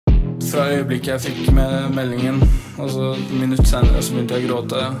fra øyeblikket jeg fikk med meldingen. Altså, minutt senere så begynte jeg å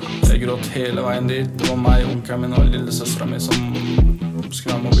gråte. Jeg gråt hele veien dit. Det var meg, onkelen min og lillesøsteren min som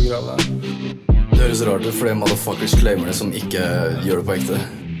skulle være med å begrave det. Det høres rart ut fordi motherfuckers claimer det som ikke gjør det på ekte.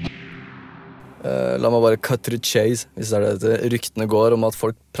 La meg bare cut to the chase, hvis det er det. Ryktene går om at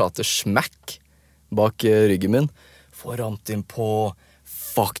folk prater smack bak ryggen min. Får ramt inn på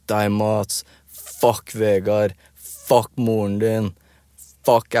fuck deg, Mats. Fuck Vegard. Fuck moren din.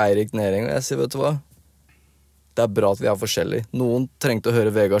 Fuck Eirik Nering. Og jeg sier, vet du hva? Det er bra at vi er forskjellige. Noen trengte å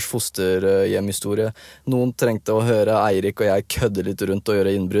høre Vegards fosterhjemhistorie. Noen trengte å høre Eirik og jeg kødde litt rundt og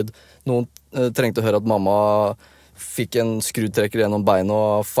gjøre innbrudd. Noen trengte å høre at mamma fikk en skrutrekker gjennom beina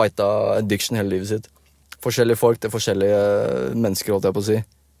og fighta addiction hele livet sitt. Forskjellige folk, det er forskjellige mennesker, holdt jeg på å si.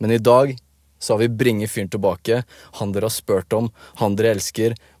 Men i dag så har vi bringet fyren tilbake. Han dere har spurt om, han dere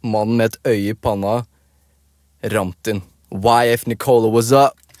elsker. Mannen med et øye i panna. Ramtin. YF Nicola, what's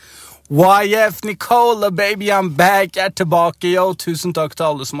up? YF Nicola, baby, I'm back. Jeg er tilbake, yo. Tusen takk til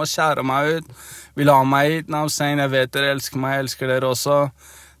alle som har kjæret meg ut. Vil ha meg hit, now I'm saying. Jeg vet dere elsker meg, jeg elsker dere også.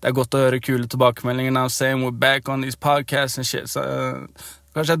 Det er godt å høre kule tilbakemeldinger. Now I'm saying we're back on these podcasts and shit. Så,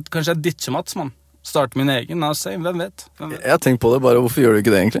 kanskje jeg ditcher Mats, man. Starte min egen, now I'm saying. Hvem vet? Jeg har tenkt på det, bare hvorfor gjør du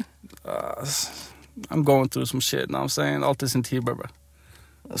ikke det egentlig? I'm going through some shit, now I'm saying. Alltid sin tid, bro.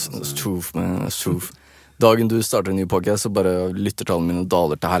 That's truth, man. That's truth. Dagen du starter en ny podcast, så bare lyttertallene mine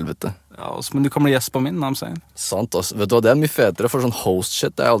daler til helvete. Ja, også, men du kan bli gjest på min, now I'm saying. Sant, altså. Vet du hva, det er mye fetere for sånn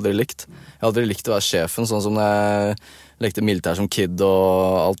host-shit. Det har jeg aldri likt. Jeg har aldri likt å være sjefen, sånn som jeg lekte militær som kid og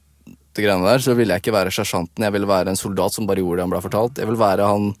alt det greiene der, så ville jeg ikke være sersjanten. Jeg ville være en soldat som bare gjorde det han ble fortalt. Jeg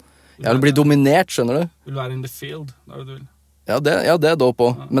vil bli dominert, skjønner du? Vil være in the field, det er det du vil. Ja, det er da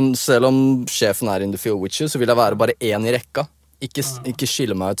på. Ja. Men selv om sjefen er in the field witches, så vil jeg være bare en i rekka. Ikke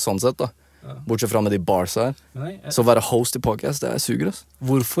skille meg ut sånn sett da. Ja. Bortsett fra med de bars her. Så være host i podcast, det er suger, ass.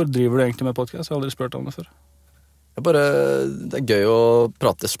 Hvorfor driver du egentlig med podcast? Jeg har aldri spurt om det før. Det er gøy å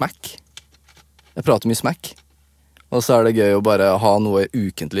prate smack. Jeg prater mye smack. Og så er det gøy å bare ha noe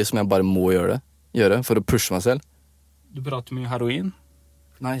ukentlig som jeg bare må gjøre for å pushe meg selv. Du prater mye heroin?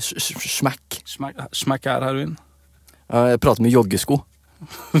 Nei, smack. Smack er heroin? Jeg prater mye joggesko.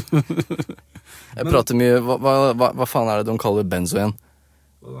 Jeg prater mye, hva faen er det de kaller benzo igjen?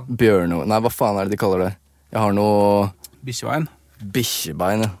 Bjørno, nei, hva faen er det de kaller det? Jeg har noe... Bikkjebein?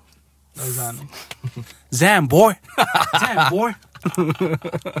 Bikkjebein, ja. Zamboy! Zamboy!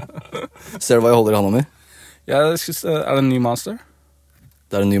 Ser du hva jeg holder i handa mi? Ja, er det en ny master?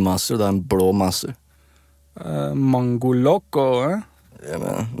 Det er en ny master, det er en blå master. Mango Loco, Yeah,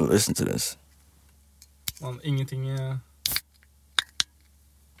 man, listen to this. Man,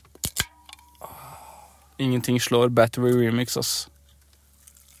 Ingenting slår Battery Remix, ass.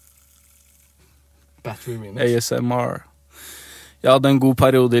 Battery Remix? ASMR. Jeg hadde en god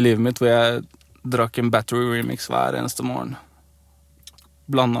periode i livet mitt hvor jeg drakk en Battery Remix hver eneste morgen.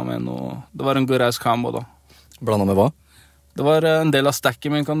 Blandet med noe... Det var en god reis combo, da. Blandet med hva? Det var en del av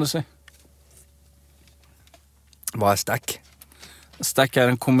stacken min, kan du si. Hva er stack? Stack er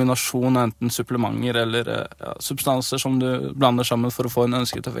en kombinasjon av enten supplementer eller substanser som du blander sammen for å få en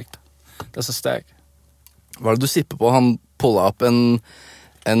ønsket effekt. Det er så stack. Hva er det du sipper på? Han pulla opp en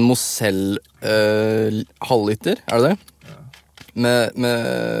Mosell halvliter, er det det? Ja.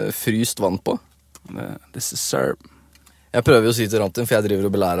 Med fryst vann på? This is syrup. Jeg prøver jo å si til Ramtin, for jeg driver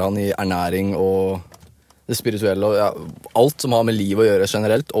og belærer han i ernæring og det spirituelle og alt som har med liv å gjøre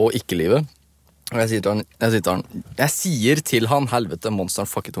generelt, og ikke-livet. Og jeg sier til han, helvete, monsteren,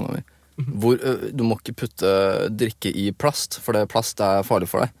 fuck i tunga mi. Du må ikke drikke i plast, for plast er farlig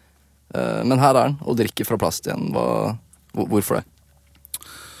for deg. Men her er den, og drikke fra plast igjen. Hvorfor det?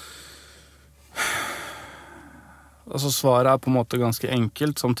 Altså, svaret er på en måte ganske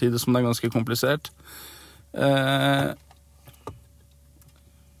enkelt, samtidig som det er ganske komplisert.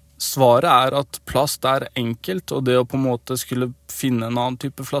 Svaret er at plast er enkelt, og det å på en måte skulle finne en annen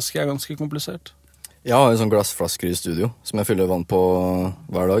type flaske er ganske komplisert. Jeg har en sånn glassflasker i studio, som jeg fyller vann på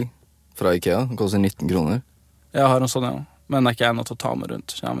hver dag, fra Ikea. Det koster 19 kroner. Jeg har en sånn, ja. Men det er ikke jeg noe til å ta med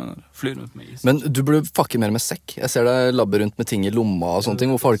rundt. Jeg mener, fly rundt med is. Men du burde fucke mer med sekk. Jeg ser deg labbe rundt med ting i lomma og sånne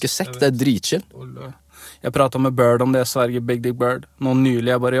ting. Hvorfor har du ikke sekk? Det er dritchill. Jeg pratet med Bird om det, Sverige Big Dick Bird. Nå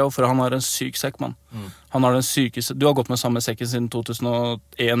nylig jeg bare, for han har en syk sekk, mann. Han har den sykeste... Du har gått med samme sekken siden 2001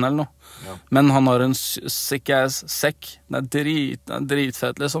 eller noe. Ja. Men han har en sick-ass sekk. Det er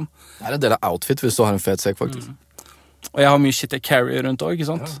dritfett, liksom. Det er en del av outfit hvis du har en fet sekk, faktisk. Og jeg har mye shit jeg carry rundt også, ikke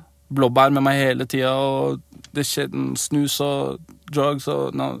sant? Ja. Blåbær med meg hele tiden, og det shit, snus og drugs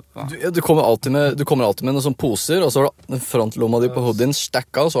og... Du kommer alltid med noen sånne poser, og så har du frontlomma di på hoodien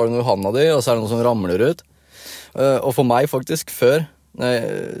stakka, og så har du noe i handa di, og så er det noe som ramler ut. Og for meg faktisk, før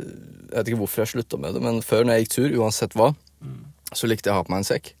jeg vet ikke hvorfor jeg sluttet med det, men før når jeg gikk tur, uansett hva, så likte jeg å ha på meg en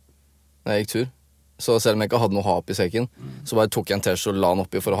sekk når jeg gikk tur. Så selv om jeg ikke hadde noe å ha opp i sekken, så bare tok jeg en t-shirt og la den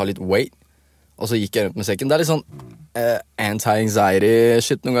oppi for å ha litt weight, og så gikk jeg rundt med sekken. Det er litt sånn anti-anxiety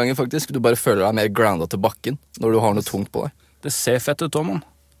shit noen ganger, faktisk. Du bare føler deg mer grounded til bakken når du har noe tungt på deg. Det ser fett ut også, man.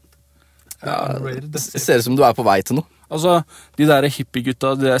 Ja, det ser ut som du er på vei til noe. Altså, de der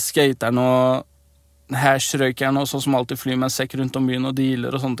hippiegutta, de der skaterne og hashrøykerne og sånn som alltid flyr med en sekk rundt om byen og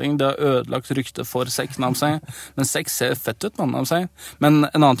dealer og sånne ting, det har ødelagt rykte for sekk, men sekk ser fett ut, man. Men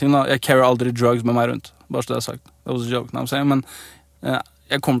en annen ting da, jeg carry aldri drugs med meg rundt, bare så det er sagt. Det var så joke, men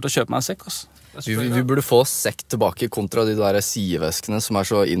jeg kommer til å kjøpe meg en sekk, ass. Vi burde få sekk tilbake kontra de der sideveskene som er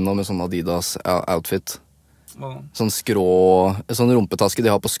så innom med sånn Adidas outfit. Sånn skrå, sånn rumpetaske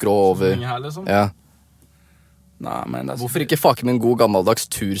de har på skrå over. Her, liksom. Ja. Nei, men det er Hvorfor ikke fucke med en god gammeldags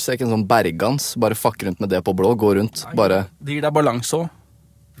tursekk, en sånn bergans, bare fuck rundt med det på blå, gå rundt, Nei, bare. Det gir deg balanse også.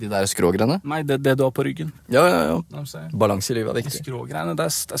 De der skrågreiene? Nei, det du har på ryggen. Ja. De Balanse i livet er viktig. skrågreiene,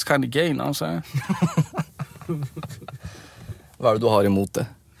 that's kind of gay, Hva er det du har imot det?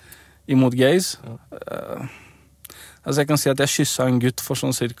 Imot gays. Altså jeg kan si at jeg kysset en gutt for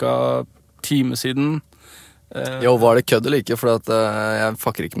sånn cirka time siden. Jo, var det kødd eller ikke? For at, jeg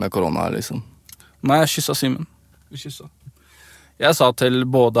fucker ikke med korona her, liksom. Nei, jeg kysset Simen. Jeg sa til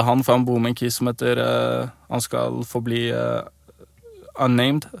både han, for han bor med en kis som heter han skal forbli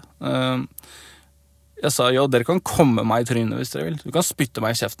unnamed. Jeg sa, jo, dere kan komme meg i trynet hvis dere vil. Du kan spytte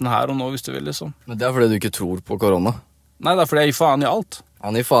meg i kjeften her og nå hvis du vil, liksom. Men det er fordi du ikke tror på korona. Nei, det er fordi jeg gir faen i alt.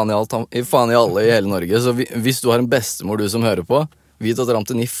 Han gir faen i alt, han gir faen i alle i hele Norge. Så hvis du har en bestemor du som hører på, vit at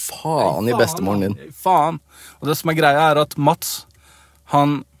Ramten gir faen i bestemoren din. Faen. Og det som er greia er at Mats,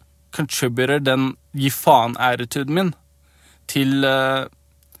 han contributor den gir faen-æretuden min til at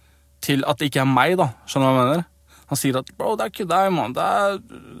det ikke er meg, da. Skjønner du hva jeg mener? Han sier at, bro, det er ikke deg, man. Det er,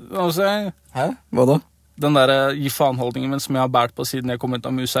 hva skal jeg si? Hæ? Hva da? Den der gi faen-holdningen min som jeg har bært på siden jeg kom ut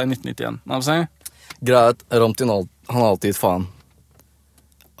av USA i 1991. Hva skal jeg si? Greit, Ramtin, han har alltid gitt faen.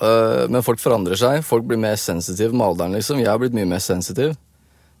 Men folk forandrer seg. Folk blir mer sensitive med alderen, liksom. Jeg har blitt mye mer sensitiv.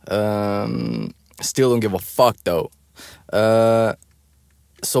 Still don't give a fuck, though.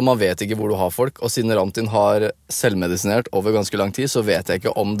 Så man vet ikke hvor du har folk. Og siden Ramtin har selvmedisinert over ganske lang tid, så vet jeg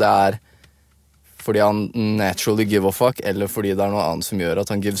ikke om det er fordi han naturally give a fuck, eller fordi det er noe annet som gjør at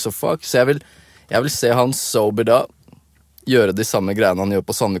han gives a fuck. Så jeg vil se han sobered up, gjøre de samme greiene han gjør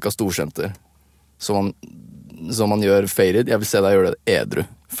på Sandvika Storsenter, som han gjør faded. Jeg vil se deg gjøre det edru,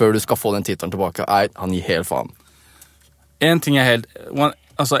 før du skal få den titelen tilbake. Nei, han gir helt faen. En ting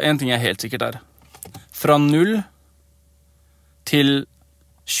er helt sikkert der. Fra 0 til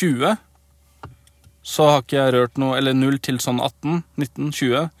 20 så har ikke jeg rørt noe, eller 0 til sånn 18, 19,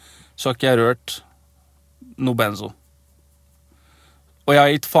 20, så har ikke jeg rørt noe benzo. Og jeg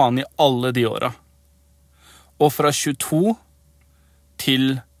har gitt faen i alle de åra. Og fra 22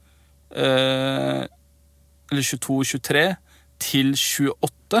 til eller 22, 23 til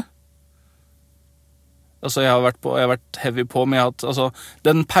 28. Altså jeg har vært heavy på, men jeg har hatt, altså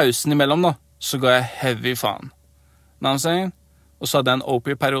den pausen imellom da, så ga jeg heavy faen. Know what I'm saying? Og så hadde jeg en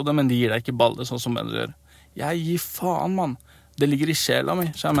OP-periode, men de gir deg ikke baller sånn som menn gjør. Jeg gir faen, mann. Det ligger i sjela mi,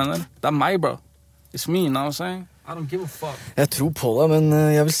 så jeg mener. Det er meg, bro. It's me, know what I'm saying? I don't give a fuck. Jeg tror på deg,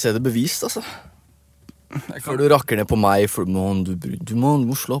 men jeg vil se det bevist, altså. Før du rakker ned på meg, for du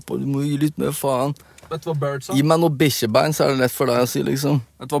må slappe av, du må gi litt mer faen. Vet du hva Bird sa? Gi meg noe bikkjebein, så er det lett for deg å si, liksom.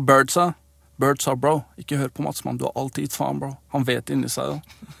 Vet du hva Bird sa? Bird sa, bro, ikke hør på Mats, man. Du har alltid gitt faen, bro. Han vet inni seg,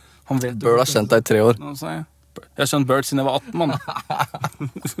 da. Han vet Bird har kjent deg i 3 år. Know what I'm saying? Jeg har kjent Bird siden jeg var 18, mann.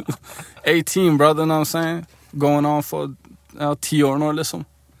 18, brother, know what I'm saying? Going on for 10 år nå, liksom.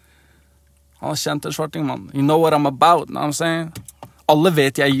 Han har kjent en svarting, mann. You know what I'm about, know what I'm saying? Alle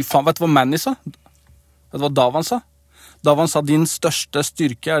vet jeg gir faen. Vet du hva Manny sa? Vet du hva Davan sa? Davan sa din største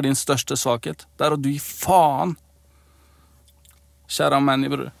styrke er din største svakhet. Det er at du gir faen. Kjære Manny,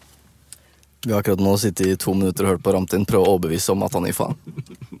 bror. Vi har akkurat nå sittet i 2 minutter og hørt på Ramtin prøve å overbevise om at han gir faen.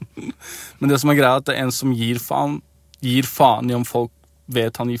 Men det som er greia er at det er en som gir faen i om folk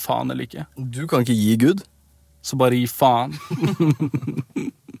vet han gir faen eller ikke. Du kan ikke gi Gud. Så bare gi faen.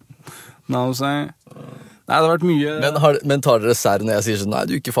 Nå, så nei, det har vært mye. Men tar dere sær når jeg sier sånn, nei,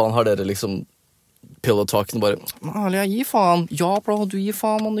 du ikke faen, har dere liksom pillow talken bare, nei, jeg gir faen. Ja, bro, du gir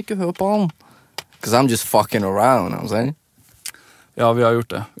faen, man ikke hører på han. Because I'm just fucking around, I'm saying. Ja, vi har gjort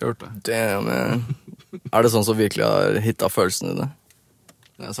det. Damn, man. Er det sånn som virkelig har hittet følelsene dine?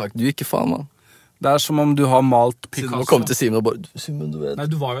 Jeg har sagt, du ikke faen, man. Det er som om du har malt Picasso. Siden du kom til Simen og bare, Simen, du vet. Nei,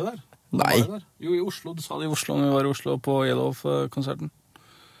 du var jo der. Nei. Jo, i Oslo. Du sa det i Oslo når vi var i Oslo på Yellow-konserten.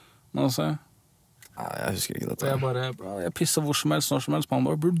 Nå ser jeg. Nei, jeg husker ikke Og dette. jeg bare, bro, jeg pisser hvor som helst, når som helst. Man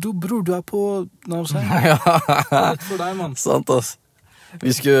bare, bror, du på, nå sier Ja, rett for deg, mann. sant ass.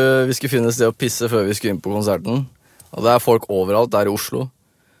 Vi skulle finne et sted å pisse før vi skulle inn på konserten. Og det folk overalt der i Oslo.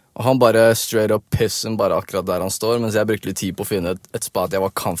 Og han bare straight up pissen bare akkurat der han står, mens jeg brukte litt tid på å finne et spot jeg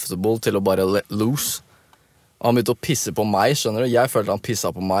var comfortable til å bare let loose. Og han begynte å pisse på meg, skjønner du? Jeg følte han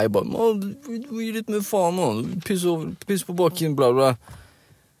pisset på meg. Bare, gi litt mer faen, man. Piss på bakken, bla bla.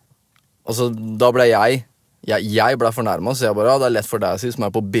 Og så da ble jeg ble fornærmet, så jeg bare, det lett for deg å si, som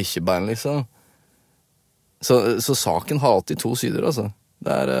på bikkjebein, liksom. Så saken har alltid to sider, altså.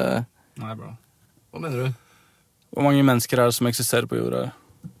 Det Nei, bro. Hva mener du? Hvor mange mennesker det som eksisterer på jorda?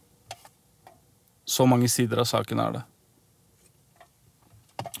 Så mange sider av saken det.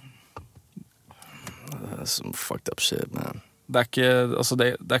 Det some fucked up shit, man. Det ikke, altså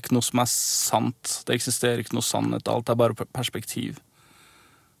det ikke noe som sant. Det eksisterer ikke noe sannhet. Alt bare perspektiv.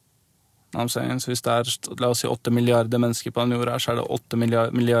 Så hvis det la oss si 8 milliarder mennesker på den jorda, så det 8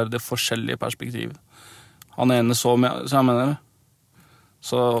 milliarder forskjellige perspektiv. Han ene så jeg mener det.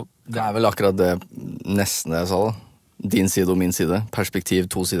 Så Det vel akkurat det nesten det jeg sa, da. Din side og min side. Perspektiv,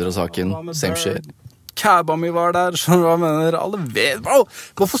 to sider av saken. Same shit. Cabba mi var der, skjønner du hva jeg mener? Alle vet, bro!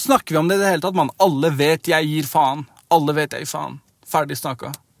 Hvorfor snakker vi om det i det hele tatt, mann? Alle vet jeg gir faen. Alle vet jeg gir faen. Ferdig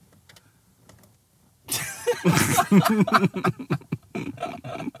snakka.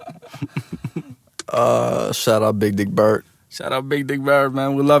 Shout out Big Dick Bird. Shout out Big Dick Bird,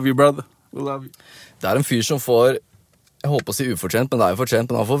 man. We love you, brother. We love you. Det en fyr som får, jeg håper å si ufortjent, men det jo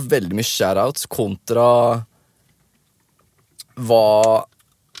fortjent, men han får veldig mye shoutouts kontra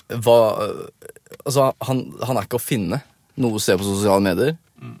altså han ikke å finne noe å se på sosiale medier,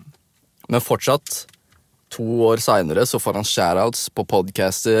 men fortsatt 2 år senere så får han shoutouts på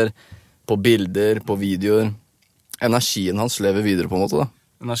podcaster, på bilder, på videoer. Energien hans lever videre på en måte da.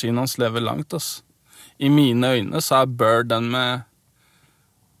 Energien hans lever langt, ass. I mine øyne så Bird den med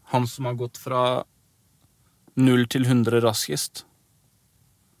han som har gått fra 0 til 100 raskest.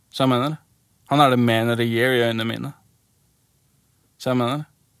 Så jeg mener han det man of the year i øynene mine. Så jeg mener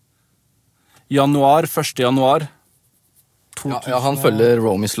januar, 1. januar 2000. Ja, han følger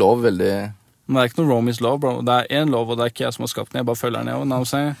Romy's Love veldig. Men det ikke noe Romy's Love, bro. Det en lov, og det ikke jeg som har skapt den. Jeg bare følger den,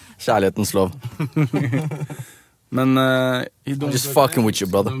 jeg. Kjærlighetens lov. Men just fucking with you,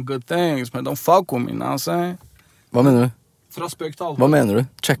 brother. Good things, man. Don't fuck with me, now, say. Hva mener du? Fra spøk til alvor. Hva mener du?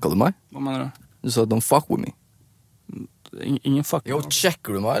 Checker du meg? Hva mener du? Du sa don't fuck with me. Ingen fuck. Jo,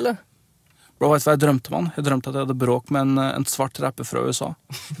 checker du meg, eller? Bro, vet du hva jeg drømte, man? Jeg drømte at jeg hadde bråk med en svart rapper fra USA.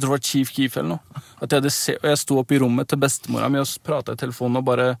 Jeg tror det var Chief Keef eller noe. At jeg sto opp i rommet til bestemora mi og pratet i telefonen og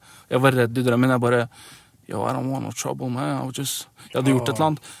bare, jeg var redd i drømmen. Jeg bare, yo, I don't want no trouble, man. Jeg hadde gjort et eller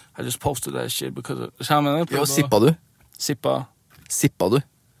annet. I just posted that shit because... Jo, sippa du? Sippa du?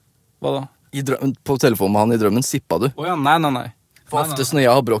 Hva da? På telefonen med han i drømmen, sippa du? Åja, nei. For oftest når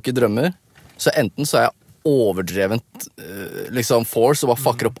jeg har bråk i drømmer, så enten så jeg overdrevent liksom force og bare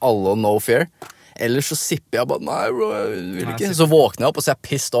fucker opp alle og no fear, eller så sipper jeg bare, nei bro, jeg vil ikke. Så våkner jeg opp og så jeg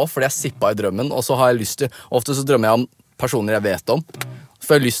pissed off fordi jeg sippa i drømmen, og så har jeg lyst til, ofte så drømmer jeg om personer jeg vet om, så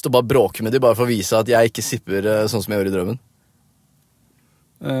får jeg lyst til å bare bråke med dem, bare for å vise at jeg ikke sipper sånn som jeg gjør i drømmen.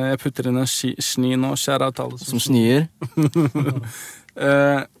 Jeg putter inn en sni nå, kjære til alle som snyer.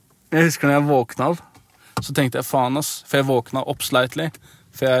 Jeg husker når jeg våkna, så tenkte jeg faen ass, for jeg våkna opp slightly,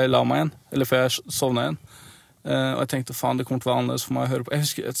 før jeg la meg igjen, eller før jeg sovna igjen. Og jeg tenkte, faen, det kommer til å være annerledes for meg å høre på.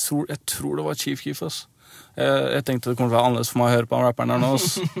 Jeg tror det var Chief Keef, ass. Jeg tenkte det kommer til å være annerledes for meg å høre på han rapperen her nå,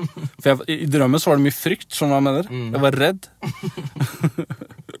 ass. For i drømmen så var det mye frykt, som jeg mener. Jeg var redd.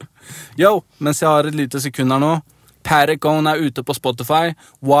 Yo, mens jeg har et lite sekund her nå, Paragone ute på Spotify,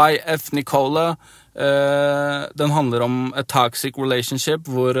 YF Nicola. Den handler om a toxic relationship,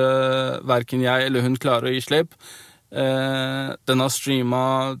 hvor hverken jeg eller hun klarer å gi slipp. Den har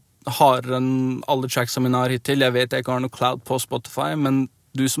streamet hardere enn alle tracksene mine har hittil. Jeg vet jeg ikke har noe cloud på Spotify, men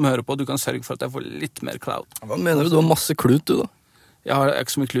du som hører på, du kan sørge for at jeg får litt mer cloud. Hva mener du? Du har masse klut, du da. Jeg har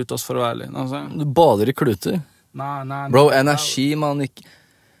ikke så mye klut også, for å være ærlig. Altså. Du bader i kluter. Nei. Bro, energi, man ikke.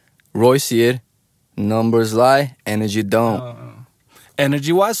 Roy sier, numbers lie, energy don't.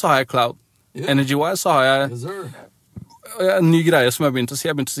 Energy-wise så har jeg cloud. Energy-wise så har jeg en ny greie som jeg har begynt å si.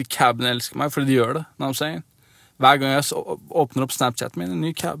 Jeg har begynt å si cabben elsker meg, fordi de gjør det. Know what I'm saying? Hver gang jeg åpner opp Snapchat min, ny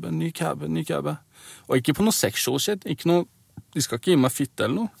cabbe. Og ikke på noe sexual shit. Ikke noe, de skal ikke gi meg fitte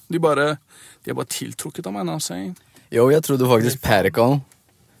eller noe. De er bare tiltrukket av meg. Know what I'm saying? Jo, jeg trodde faktisk Paracon,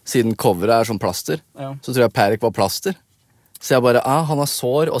 siden coveret sånn plaster, så tror jeg Parac var plaster. Så jeg bare, han har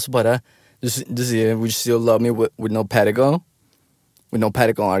sår, og så bare, du sier, would you still love me with no Paracon? With no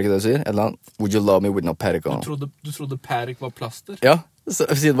Paracon, det ikke det du sier? Eller, would you love me with no Paracon? Du trodde Parac var plaster? Ja, Så,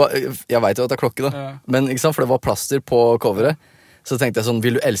 jeg vet jo at det er klokke da. Ja. Men ikke sant, for det var plaster på coveret. Så tenkte jeg sånn,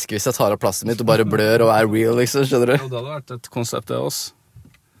 vil du elske hvis jeg tar av plasteret mitt og bare blør og er real, liksom, skjønner du? Jo, det hadde vært et konsept det også.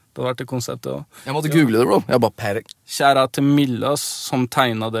 Det hadde vært et konsept det også. Jeg måtte google det, bro. Jeg bare perk. Kjære til Millas som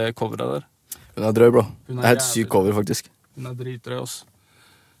tegnet det coveret der. Hun er drøy, bro. Hun er Det er et jævlig sykt cover, faktisk. Hun er dritrøy også.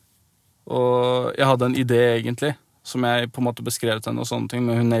 Og jeg hadde en idé egentlig, som jeg på en måte beskrev til henne og sånne ting,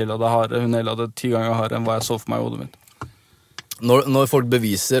 men hun nailet det harde. Hun nailet det 10 ganger hardere enn hva jeg så for meg i hodet mitt. Når folk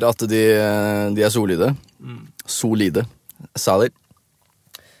beviser at de er solide, solide, solid,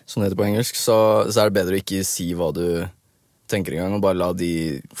 som det heter på engelsk, så er det bedre å ikke si hva du tenker engang, og bare la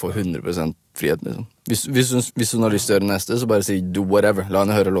de få 100% frihet, liksom. Hvis hun har lyst til å gjøre det neste, så bare si do whatever. La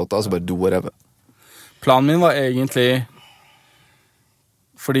henne høre låta, så bare do whatever. Planen min var egentlig,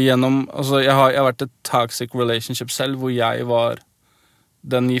 fordi gjennom, altså jeg har vært et toxic relationship selv, hvor jeg var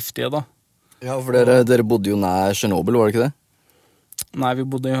den giftige da. Ja, for dere bodde jo nær Chernobyl, var det ikke det? Nei, vi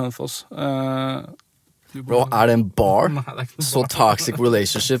bodde i Hønefoss. Bro, er det en bar? Nei, det er ikke noe Så bar. toxic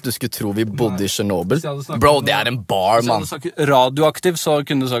relationship, du skulle tro vi bodde i Chernobyl. Hvis jeg hadde snakket Bro, om det er en bar, Hvis jeg mann. hadde sagt radioaktiv, så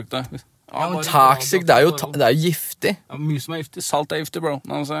kunne du sagt det. Ja, men toxic, det er jo giftig. Ja, mye som er giftig. Salt er giftig, bro.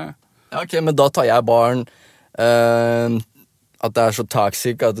 Altså, Ja, ok, men da tar jeg baren at det er så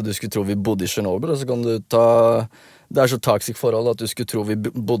toxic at du skulle tro vi bodde i Chernobyl, og så kan du ta det er så toxic forhold at du skulle tro vi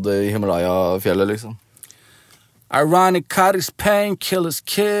bodde i Himalaya-fjellet, liksom. Ironic Cardi's painkillers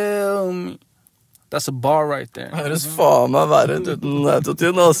kill me. That's a bar right there. Høres faen meg verre ut uten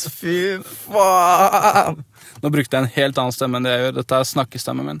autotune, ass. Fy faen. Nå brukte jeg en helt annen stemme enn det jeg gjør. Dette er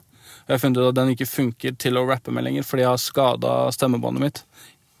snakkestemmen min. Og jeg har funnet ut at den ikke funker til å rappe med lenger, fordi jeg har skadet stemmebåndet mitt.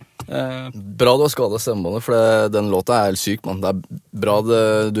 Bra du har skadet stemmebåndet, for den låta er helt syk, man. Det er bra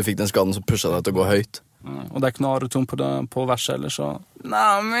du fikk den skaden som pushet deg til å gå høyt. Og det er ikke noe areton på verset eller så.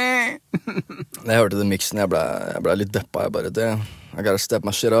 Nami! Når jeg hørte den mixen, jeg ble litt deppa. Jeg bare, I gotta step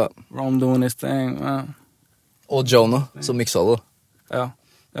my shit up. Rom doing his thing. Og Jonah, som miksa det.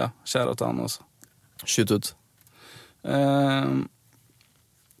 Ja, kjære til han også. Shoot ut.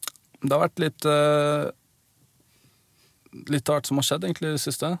 Det har vært litt art som har skjedd egentlig i det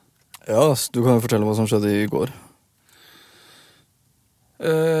siste. Ja, du kan jo fortelle hva som skjedde i går.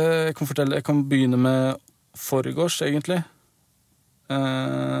 Jeg kan begynne med foregårs, egentlig.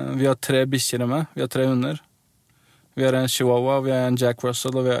 Vi har 3 bikkjer med. Vi har 3 hunder. Vi har en chihuahua, vi har en Jack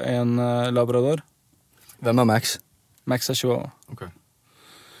Russell, og vi har en labrador. Hvem er Max? Max er chihuahua. Ok.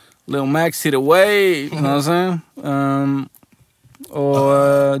 Little Max hit away!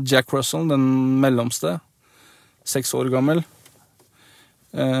 Og Jack Russell, den mellomste, 6 år gammel.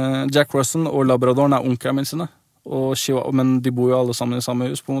 Jack Russell og labradoren er onkelen min sine. Men de bor jo alle sammen i samme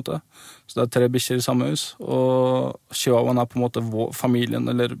hus, på en måte. Så det er 3 bikkjer i samme hus. Og chihuahuaen er på en måte familien,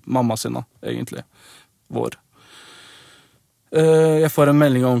 eller mamma sin, da, egentlig. Vår. Jeg får en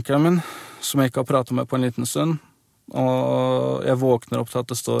melding av onkelen min, som jeg ikke har pratet med på en liten stund. Og jeg våkner opp til at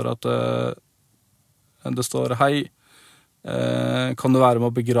det står hei, kan du være med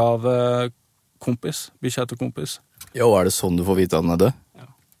å begrave kompis? Bikkja til kompis. Jo, er det sånn du får vite at den er død?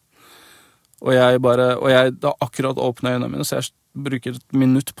 Og jeg da akkurat åpner øynene mine, så jeg bruker et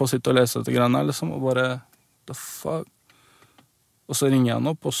minutt på å sitte og lese dette greiene her, liksom, og bare, the fuck? Og så ringer jeg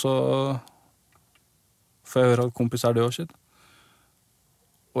han opp, og så får jeg høre at kompis er død og shit.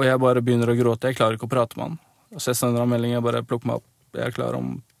 Og jeg bare begynner å gråte, jeg klarer ikke å prate med han. Så jeg sender han melding, jeg bare plukker meg opp, jeg er klar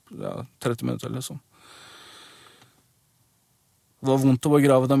om 30 minutter, liksom. Det var vondt å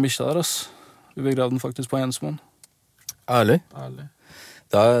begrave den bikkja der, ass. Vi begravde den faktisk på Ensmoen. Ærlig? Ærlig.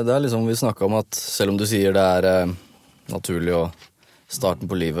 Det er liksom vi snakket om at selv om du sier det er naturlig og starten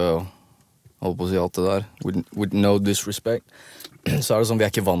på livet og holde på å si alt det der, with no disrespect, så er det sånn vi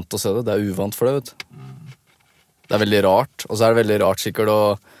er ikke vant til å se det. Det er uvant for det, vet du. Det er veldig rart, og så er det veldig rart sikkert å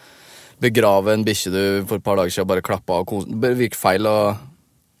begrave en bikkje du for et par dager siden bare klappet av. Det virker feil, og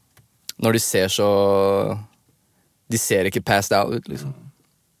når de ser så de ser ikke passed out ut, liksom.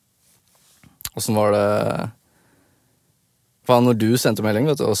 Hvordan var det når du sendte melding,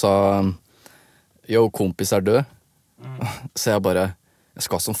 vet du, og sa yo, kompis er død, så jeg bare jeg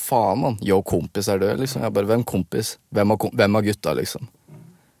skal som faen, man. Yo, kompis er død, liksom. Jeg bare, hvem kompis? Hvem av gutta, liksom?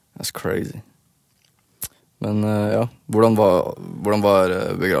 That's crazy. Men ja, hvordan var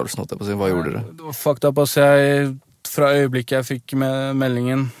begravelsen, holdt jeg på å si? Hva gjorde dere? Det var fucked up, altså. Fra øyeblikket jeg fikk med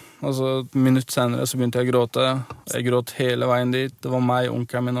meldingen, altså et minutt senere, så begynte jeg å gråte. Jeg gråt hele veien dit. Det var meg,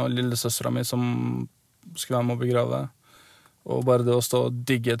 onkelen min og lillesøstera mi som skulle være med å begrave. Og bare det å stå og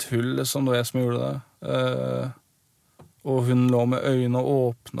digge et hull, liksom, det var jeg som gjorde det. Og hun lå med øynene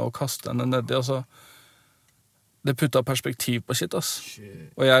åpne og kastet henne nedi, altså. Det puttet perspektiv på shit, ass.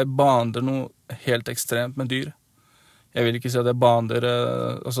 Og jeg bander noe helt ekstremt med dyr. Jeg vil ikke si at jeg bander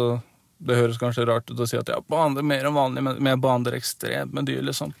altså, det høres kanskje rart ut å si at jeg bander mer enn vanlig, men jeg bander ekstremt med dyr,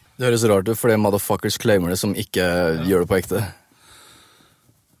 liksom. Det høres rart ut, fordi motherfuckers claimer det som ikke gjør det på ekte.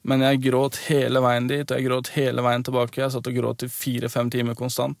 Men jeg gråt hele veien dit, og jeg gråt hele veien tilbake. Jeg satt og gråt i 4-5 timer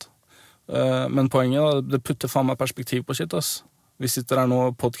konstant. Men poenget da, det putter faen meg perspektiv på shit, ass. Vi sitter her nå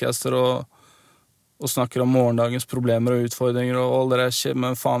og podcaster og snakker om morgendagens problemer og utfordringer og all det der shit,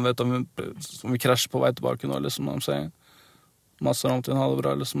 men faen vet om vi krasjer på vei tilbake nå, liksom, de sier. Masse rundt i en halv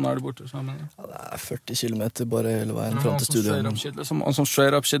bra, liksom, nå er det borte sammen. Ja, det er 40 kilometer bare hele veien frem til studiet. Liksom, som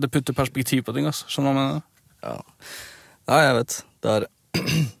straight up shit, det putter perspektiv på ting, ass. Skjønner du hva jeg mener? Ja. Ja, jeg vet.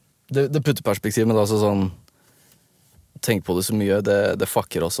 Det putter perspektiv, men det er altså sånn, tenk på det så mye, det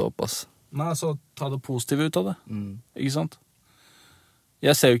fucker også opp, ass. Nei, så ta det positive ut av det, ikke sant?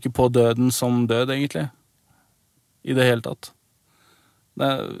 Jeg ser jo ikke på døden som død, egentlig. I det hele tatt.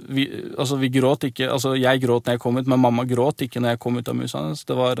 Vi gråt ikke, altså jeg gråt når jeg kom ut, men mamma gråt ikke når jeg kom ut av musa hennes.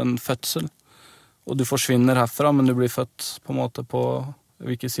 Det var en fødsel. Og du forsvinner herfra, men du blir født på en måte på, jeg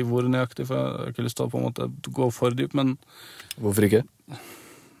vil ikke si hvor nøyaktig, for jeg har ikke lyst til å på en måte gå for dypt, men... Hvorfor ikke?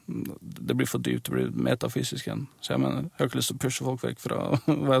 Det blir for dypt, det blir metafysisk igjen. Så jeg mener, jeg har ikke lyst til å pushe folk vekk fra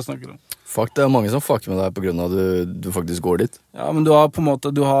hva jeg snakker om. Fuck, det er mange som fucker med deg på grunn av at du faktisk går dit. Ja, men du har på en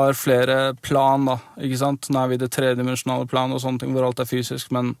måte, du har flere plan da, ikke sant? Nå er vi i det tredimensjonale plan og sånne ting, hvor alt er fysisk,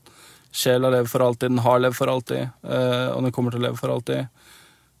 men sjela lever for alltid, den har levd for alltid, og den kommer til å leve for alltid.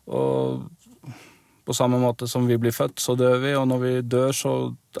 Og på samme måte som vi blir født, så dør vi, og når vi dør,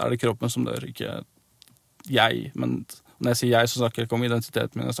 så er det kroppen som dør, ikke jeg, men... Når jeg sier jeg, så snakker jeg ikke om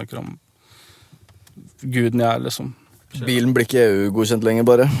identiteten min, jeg snakker om guden jeg er, liksom. Bilen blir ikke EU-godkjent lenger,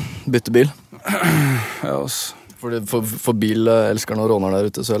 bare. Bytte bil. Ja, altså. For bilelskerne og rånerne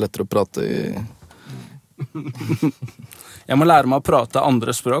der ute, så er det lettere å prate i... Jeg må lære meg å prate andre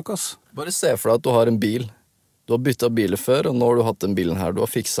språk, ass. Bare se for deg at du har en bil. Du har byttet biler før, og nå har du hatt den bilen her. Du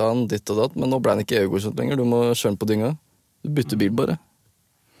har fikset den, ditt og datt, men nå ble den ikke EU-godkjent lenger. Du må kjøre den på dynga. Du bytter bil, bare.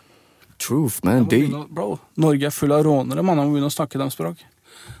 Truth, man, bro, Norge er full av rånere, man må begynne å snakke dem språk.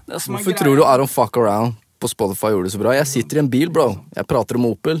 Hvorfor tror du I don't fuck around på Spotify gjorde det så bra? Jeg sitter i en bil, bro. Jeg prater om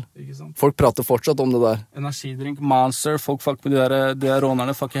Opel. Folk prater fortsatt om det der. Energidrink, Monster, folk fuck med de der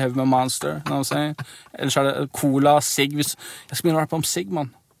rånerne, fucker heavy med Monster. Ellers er det Cola, Sig. Jeg skal begynne å rappe om Sig,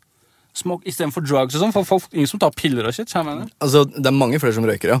 man. Smoke i stedet for drugs og sånn, for folk, ingen som tar piller og shit, jeg mener. Altså, det er mange flere som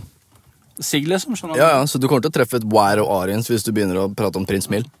røyker, ja. Sig, liksom, skjønner du? Ja, så du kommer til å treffe et wide audience hvis du begynner å prate om Prins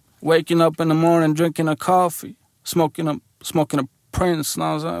Mill. Waking up in the morning, drinking a coffee, smoking a Prince.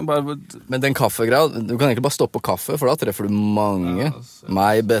 Men den kaffegreia, du kan egentlig bare stoppe på kaffe, for da treffer du mange.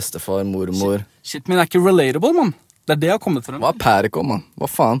 Meg, bestefar, mormor. Shit, men det er ikke relatable, man. Det er det jeg har kommet frem. Hva er Periko, man? Hva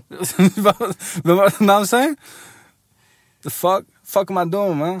faen? Hvem var det navn sier? The fuck am I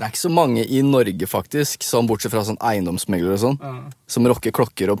doing, man? Det er ikke så mange i Norge, faktisk, som bortsett fra sånn eiendomsmegler og sånn, som rocker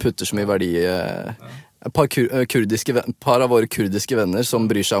klokker og putter så mye verdi... Et par av våre kurdiske venner som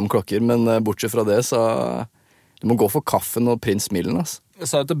bryr seg om klokker, men bortsett fra det, så du må gå for kaffen og Prins Millen, ass. Jeg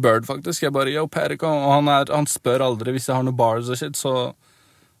sa det til Bird, faktisk. Jeg bare, yo, Periko, og han spør aldri hvis jeg har noen bars og shit, så...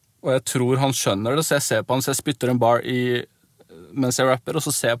 Og jeg tror han skjønner det, så jeg ser på han, så jeg spytter en bar mens jeg rapper, og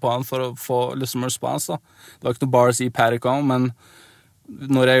så ser jeg på han for å få liksom respons, da. Det var ikke noen bars i Periko, men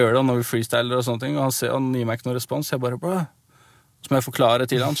når jeg gjør det, når vi freestyler og sånne ting, og han gir meg ikke noen respons, jeg bare, bro, så må jeg forklare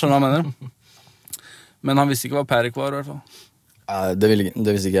til han, skjønner du hva jeg mener? Men han visste ikke hva Perrik var, i hvert fall. Det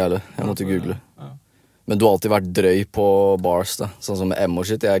visste ikke jeg heller. Jeg måtte google. Men du har alltid vært drøy på bars, da. Sånn som med M og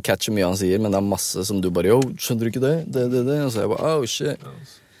shit. Jeg catcher mye han sier, men det er masse som du bare, yo, skjønner du ikke det? Det. Og så jeg bare, oh shit.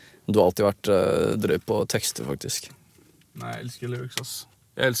 Du har alltid vært drøy på tekster, faktisk. Nei, jeg elsker lyrics, ass.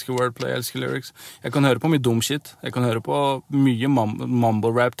 Jeg elsker wordplay, jeg elsker lyrics. Jeg kan høre på mye dum shit. Jeg kan høre på mye mumble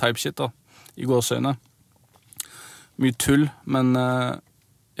rap type shit, da. I gåsøyne. Mye tull, men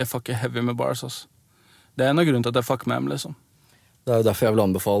jeg fucker heavy med bars, ass. Det er en av grunnen til at jeg fucker med dem, liksom. Det er jo derfor jeg vil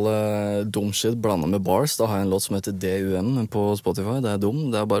anbefale dum shit blandet med bars. Da har jeg en låt som heter DUM på Spotify. Det er dum,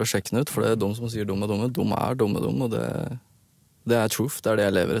 det er bare å sjekke den ut, for det er dum som sier dumme. Dum er dumme, og det er truth, det er det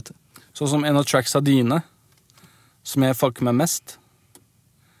jeg lever etter. Sånn som en av tracks av dine, som jeg fucker med mest,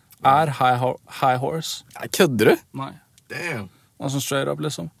 er High Horse. Kødder du? Nei. Damn. Altså straight up,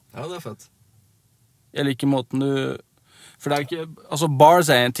 liksom. Ja, det er fett. Jeg liker måten du... For det er ikke... Altså, bars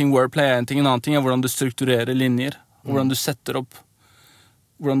er en ting, wordplay er en ting, en annen ting er hvordan du strukturerer linjer, og hvordan du setter opp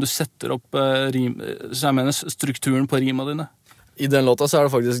så jeg mener strukturen på rima dine. I den låta så er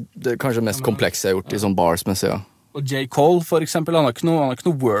det faktisk det kanskje mest komplekse jeg har gjort i sånn bars-messig, ja. Og J. Cole, for eksempel, han har ikke noe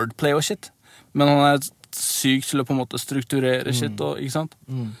wordplay og shit, men han er syk til å på en måte strukturere shit, og, ikke sant?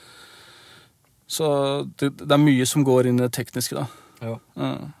 Så det er mye som går inn i det tekniske, da. Ja.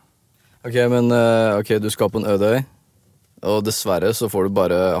 Ok, men du skal på en øde øy. Og dessverre så får du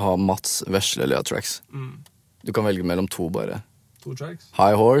bare ha Mats Vesle-tracks. Du kan velge mellom to bare. 2 tracks?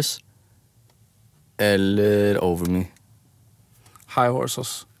 High Horse eller Over Me. High Horse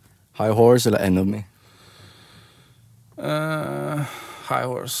også. High Horse eller End of Me. High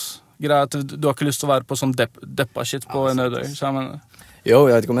Horse. Greit, du har ikke lyst til å være på sånn deppa-shit på en ødøy, så jeg mener. Jo,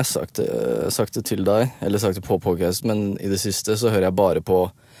 jeg vet ikke om jeg har sagt det til deg, eller sagt det på podcast, men i det siste så hører jeg bare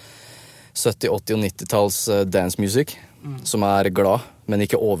på 70-, 80- og 90-talls dance music, som glad, men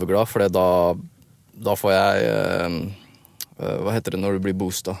ikke overglad, for da får jeg, hva heter det når du blir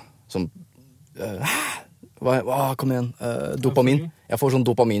boostet? Som, kom igjen, dopamin. Jeg får sånn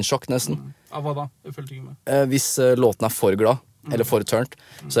dopaminsjokk nesten. Ja, hva da? Jeg følte ikke med. Hvis låten for glad, eller for turnt.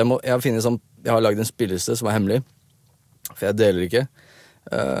 Så jeg har lagd en spilleliste som hemmelig, for jeg deler ikke,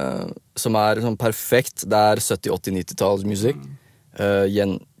 som sånn perfekt. Det 70-, 80-, 90-talls musikk.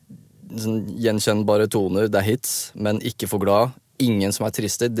 Sånn gjenkjennbare toner, det hits, men ikke for glad. Ingen som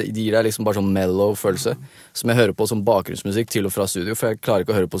triste. De gir deg liksom bare sånn mellow følelse, som jeg hører på som bakgrunnsmusikk til og fra studio, for jeg klarer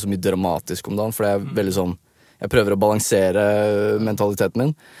ikke å høre på så mye dramatisk om dagen, for det veldig sånn, jeg prøver å balansere mentaliteten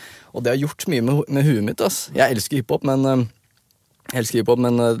min, og det har gjort mye med huet mitt, ass. Jeg elsker hiphop, men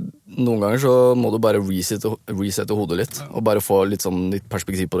noen ganger så må du bare resette hodet litt, og bare få litt sånn litt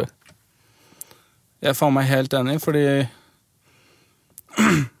perspektiv på det. Jeg er faen meg helt enig, fordi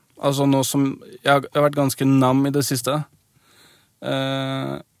altså nå som jeg har vært ganske nam i det siste.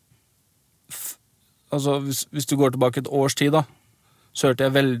 Altså hvis du går tilbake et års tid da, så hørte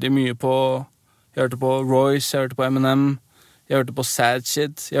jeg veldig mye på, jeg hørte på Royce, jeg hørte på Eminem, jeg hørte på Sad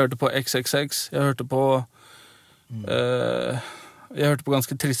Shit, jeg hørte på XXX, jeg hørte på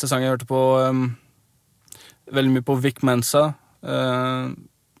ganske triste sanger. Jeg hørte på veldig mye på Vic Mensa.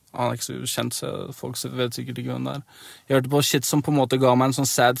 Han ikke så kjent, så folk vet sikkert ikke hvem det Jeg hørte på shit som på en måte ga meg en sånn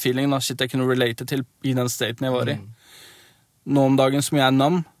sad feeling, da. Shit jeg kunne relate til i den staten jeg var i. Nå om dagen som jeg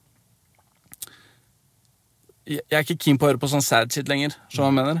nam, jeg ikke keen på å høre på sånn sad shit lenger, som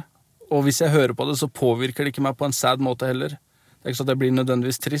jeg mener. Og hvis jeg hører på det, så påvirker det ikke meg på en sad måte heller. Det ikke så at jeg blir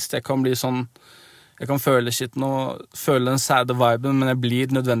nødvendigvis trist. Jeg kan bli sånn, jeg kan føle shitten og føle den sade viben, men jeg blir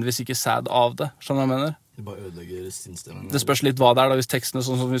nødvendigvis ikke sad av det, skjønner du hva jeg mener? Det bare ødelegger sinnsstemningen. Det spørs litt hva det da, hvis tekstene,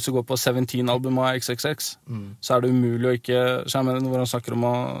 sånn som hvis du går på 17-album av XXX, så det umulig å ikke, så jeg mener, hvor han snakker om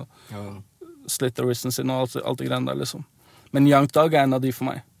å slitte wristen sin og alt det greiene der, liksom. Men Young Thug en av de for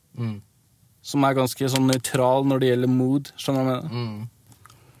meg, som ganske sånn nøytral når det gjelder mood, skjønner du hva jeg mener?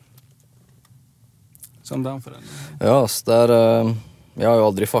 Sånn det for en. Ja, det jeg har jo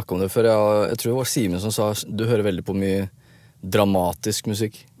aldri fucka om det før. Jeg tror det var Simen som sa du hører veldig på mye dramatisk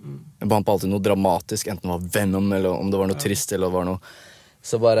musikk. Jeg ba på alltid noe dramatisk, enten det var Venom, eller om det var noe trist, eller det var noe.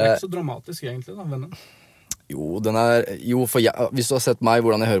 Så bare... Det ikke så dramatisk egentlig da, Venom. Jo, for hvis du har sett meg,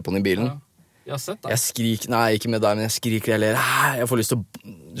 hvordan jeg hører på den i bilen. Ja. Jeg har sett det. Jeg skriker, nei, ikke med deg, men jeg skriker, eller jeg får lyst til å,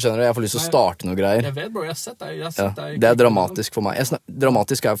 skjønner du, jeg får lyst til å starte noe greier. Jeg vet, bro, jeg har sett det. Ja, det dramatisk for meg.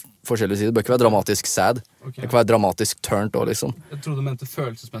 Dramatisk forskjellige sider. Det bør ikke være dramatisk sad. Okay. Det kan være dramatisk turnt også, liksom. Jeg trodde du mente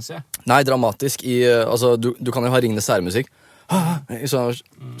følelsesmessig. Nei, dramatisk i, altså, du kan jo ha ringende særmusikk.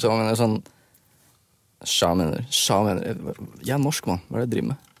 Sånn Sja mener jeg norsk, mann. Hva det jeg driver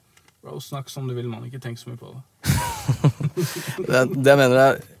med? Bro, snakk som du vil, man. Ikke tenk så mye på det. Det jeg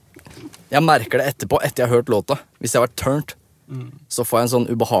mener jeg merker det etterpå, etter jeg har hørt låta. Hvis jeg har vært turnt, så får jeg en sånn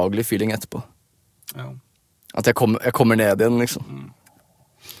ubehagelig feeling etterpå. Ja. At jeg kommer ned igjen, liksom.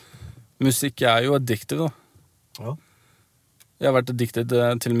 Musikk jo addictive, da. Ja. Jeg har vært addicted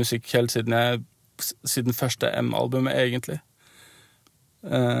til musikk helt siden første M-albumet, egentlig.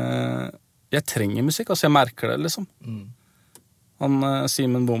 Jeg trenger musikk, altså jeg merker det, liksom. Han,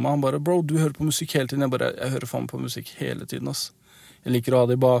 Simen Boma, han bare, bro, du hører på musikk hele tiden. Jeg hører faen på musikk hele tiden, altså. Jeg liker å ha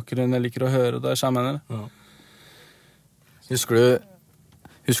det i bakgrunnen, jeg liker å høre det, så jeg mener det. Ja. Husker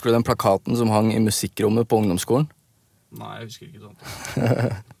du den plakaten som hang i musikkrommet på ungdomsskolen? Nei, jeg husker ikke sånt.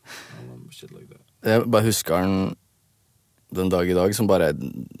 Jeg bare husker den dag i dag, som bare...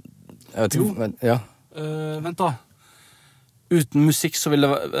 Jeg vet ikke, ja. Vent da. Uten musikk så ville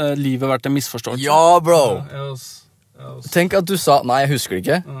livet vært en misforståelse. Ja, bro! Tenk at du sa... Nei, jeg husker det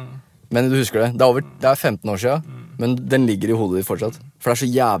ikke. Men du husker det. Det 15 år siden, men den ligger i hodet ditt fortsatt. For det så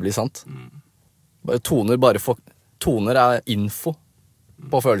jævlig sant. Toner info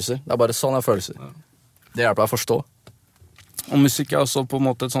på følelser. Det bare sånn følelser. Det hjelper deg å forstå. Og musikk også på en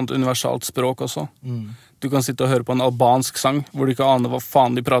måte et sånt universalt språk også. Du kan sitte og høre på en albansk sang, hvor du ikke aner hva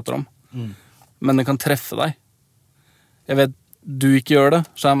faen de prater om. Men den kan treffe deg. Jeg vet du ikke gjør det,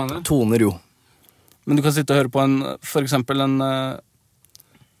 så jeg mener det. Toner, jo. Men du kan sitte og høre på for eksempel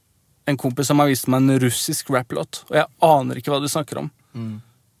en kompis som har vist meg en russisk rap-låt, og jeg aner ikke hva de snakker om.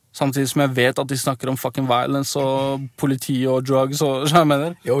 Samtidig som jeg vet at de snakker om fucking violence og politi og drugs og hva jeg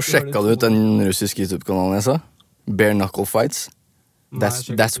mener. Jo, sjekka du ut den russiske YouTube-kanalen jeg sa? Bare Knuckle Fights.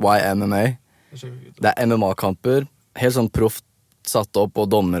 That's why MMA. Det MMA-kamper, helt sånn proft satt opp og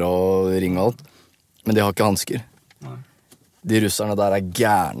dommer og ring og alt. Men de har ikke hansker. De russerne der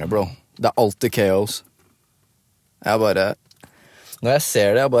gærne, bro. Det alltid KOs. Når jeg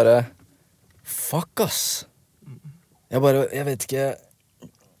ser det, jeg bare fuck, ass. Jeg vet ikke.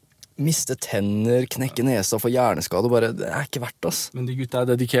 Miste tenner, knekke nesa, få hjerneskade. Det ikke verdt, ass. Men de gutta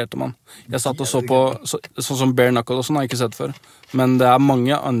dedikerte, man. Jeg satt og så på sånn som Bare Knuckle og sånn, har jeg ikke sett før. Men det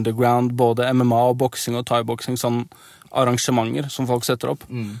mange underground, både MMA og boksing og thai-boksing, sånn arrangementer som folk setter opp.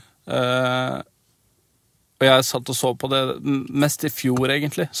 Og jeg satt og så på det mest i fjor,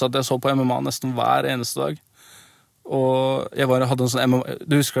 egentlig. Så jeg så på MMA nesten hver eneste dag. Og jeg hadde en sånn MMA,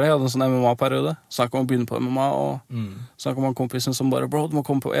 du husker det? Jeg hadde en sånn MMA-periode. Snakket om å begynne på MMA, og snakket om en kompisen som bare, bro, du må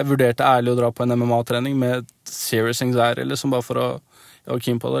komme på. Jeg vurderte ærlig å dra på en MMA-trening med serious anxiety, liksom, bare for jeg var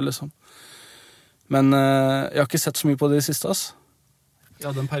keen på det, liksom. Men jeg har ikke sett så mye på det i siste, ass. Jeg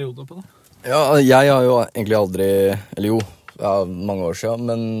hadde en periode på det. Ja, jeg har jo egentlig aldri, eller jo, mange år siden,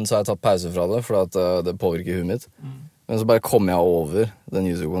 men så har jeg tatt pause fra det, for at det påvirker huet mitt. Men så bare kom jeg over den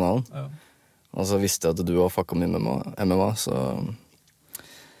YouTube-kanalen. Ja. Og så visste jeg at du har fucka mye med MMA, så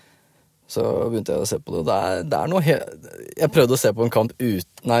begynte jeg å se på det. Det er noe jeg prøvde å se på en kamp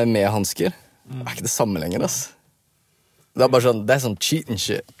med hansker. Det ikke det samme lenger, ass. Det bare sånn, det sånn cheating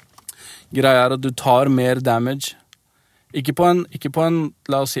shit. Greia at du tar mer damage. Ikke på en,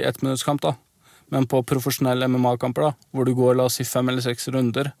 la oss si, 1 minuttskamp da, men på profesjonelle MMA-kamper da, hvor du går, la oss si, 5 eller 6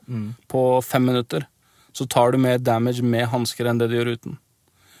 runder på 5 minutter, så tar du mer damage med hansker enn det du gjør uten.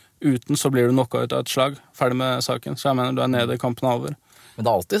 Uten så blir du knocka ut av et slag. Ferdig med saken. Så jeg mener du nede, kampen er over. Men det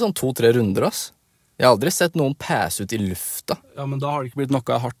alltid sånn 2-3 runder, ass. Jeg har aldri sett noen passe ut i lufta. Ja, men da har det ikke blitt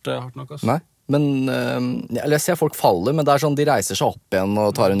knocka hardt nok, ass. Nei, men eller jeg ser folk falle, men det sånn de reiser seg opp igjen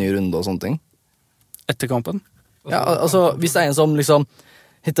og tar en ny runde og sånne ting. Etter kampen? Ja, altså, hvis det en som liksom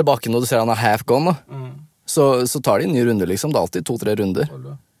hitter bakken og du ser han half gone da, så tar de en ny runde, liksom. Det er alltid 2-3 runder.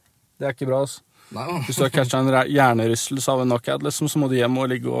 Det ikke bra, ass. Nei. Hvis du har catchet en hjernerystelse av en knockout, liksom, så må du hjem og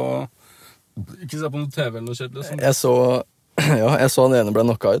ligge og ikke se på noe TV eller noe kjent, liksom. Jeg så han ene ble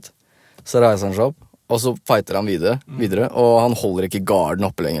knocka ut. Så reiser han seg opp, og så fighter han videre, og han holder ikke garden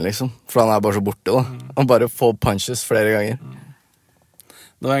oppe lenger, liksom. For han bare så borte, da. Han bare får punches flere ganger.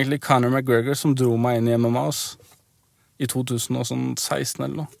 Det var egentlig Conor McGregor som dro meg inn i MMA, ass. I 2016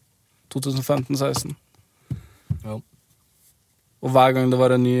 eller noe. 2015-16. Ja. Og hver gang det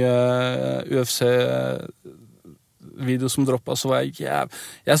var en ny UFC-video som droppet, så var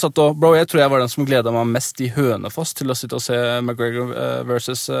jeg satt og, bro, jeg tror jeg var den som gledet meg mest i Hønefoss til å sitte og se McGregor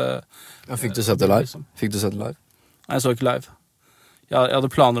versus Fikk du sett det live? Nei, jeg så ikke live. Jeg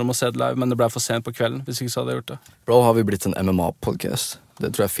hadde planer om å se det live, men det ble for sent på kvelden, hvis ikke så hadde jeg gjort det. Bro, har vi blitt en MMA-podcast? Det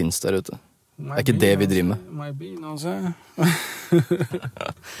tror jeg finnes der ute. Det ikke det vi driver med. Might be, altså.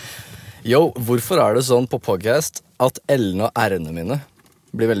 Yo, hvorfor det sånn på podcast at L-ene og R-ene mine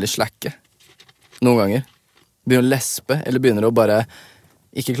blir veldig slakke? Noen ganger. Begynner å lespe, eller begynner å bare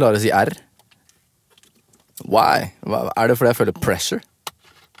ikke klare å si R? Why? Det fordi jeg føler pressure?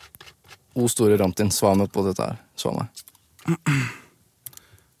 Store Ramtin, svar meg på dette her. Svar meg.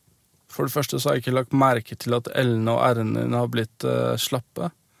 For det første så har jeg ikke lagt merke til at L-ene og R-ene har blitt slappe.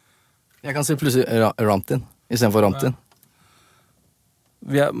 Jeg kan si plutselig Ramtin, i stedet for Ramtin.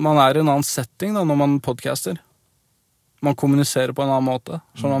 Ja. Man i en annen setting da, når man podcaster. Man kommuniserer på en annen måte,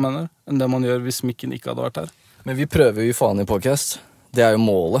 som man mener, enn det man gjør hvis mikken ikke hadde vært her. Men vi prøver jo faen i podcast. Det jo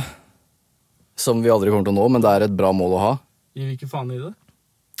målet, som vi aldri kommer til å nå, men det et bra mål å ha. Gir vi ikke faen i det?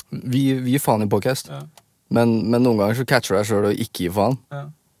 Vi gir faen i podcast. Ja. Men noen ganger så catcher du deg selv og ikke gir faen. Ja.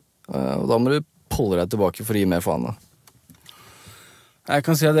 Og da må du pulle deg tilbake for å gi mer faen da. Jeg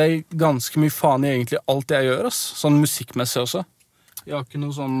kan si at jeg gir ganske mye faen i egentlig alt jeg gjør, ass. Sånn musikkmessig også. Jeg har ikke noe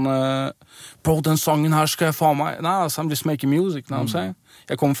sånn bro, den sangen her skal jeg faen meg. Nei, altså, I'm just making music, know what I'm saying?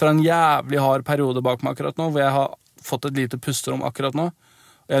 Jeg kommer fra en jævlig hard periode bak meg akkurat nå, hvor jeg har fått et lite pusterom akkurat nå.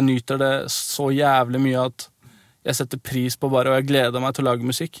 Og jeg nyter det så jævlig mye at jeg setter pris på bare, og jeg gleder meg til å lage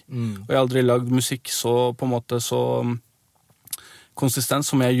musikk. Og jeg har aldri lagd musikk så, på en måte, så konsistent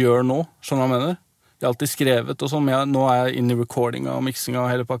som jeg gjør nå, skjønner du hva jeg mener? Jeg har alltid skrevet og sånn, men nå jeg inne i recordinga og mixinga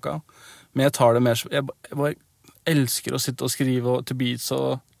og hele pakka. Men jeg tar det mer, jeg bare elsker å sitte og skrive til beats,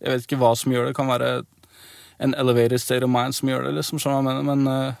 og jeg vet ikke hva som gjør det. Det kan være en elevated state of mind som gjør det, liksom, skjønner du hva jeg mener, men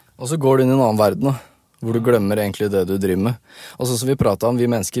og så går du inn i en annen verden da, hvor du glemmer egentlig det du driver med. Og sånn som vi pratet om, vi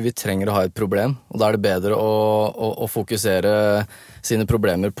mennesker, vi trenger å ha et problem, og da det bedre å fokusere sine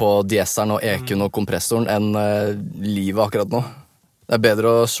problemer på dieseren og EQ-en og kompressoren enn livet akkurat nå. Det er bedre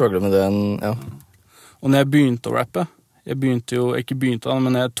å struggle med det enn, ja. Og når jeg begynte å rappe, jeg begynte jo, ikke begynte han,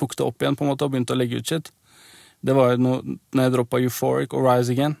 men jeg tok det opp igjen på en måte og begynte å legge ut shit. Det var jo noe, når jeg droppet Euphoric og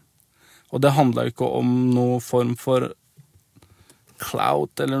Rise Again. Og det handlet jo ikke om noe form for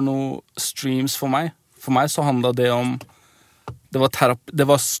clout eller noe streams for meg. For meg så handlet det om, det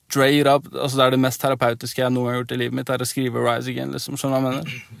var straight up, altså det er det mest terapeutiske jeg noen gang har gjort i livet mitt, er å skrive Rise Again, liksom, skjønner du hva jeg mener?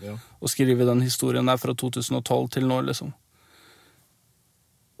 Ja. Og skrive den historien der fra 2012 til nå, liksom.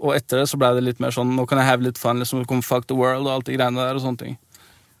 Og etter det så ble det litt mer sånn, nå kan jeg have litt fun, liksom, come fuck the world og alt de greiene der og sånne ting.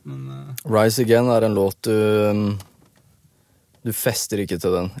 Men, Rise Again er en låt du fester ikke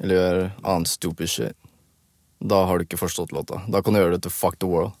til den, eller gjør annen stupid shit. Da har du ikke forstått låta. Da kan du gjøre det til fuck the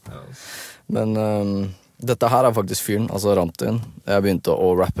world. ja. Men dette her er faktisk fyren, altså Ramtin. Jeg begynte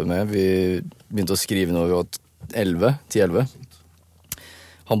å rappe med. Vi begynte å skrive når vi var 10-11.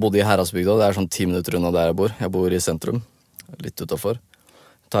 Han bodde i Heradsbygda, det er sånn 10 minutter unna der jeg bor. Jeg bor i sentrum, litt utenfor.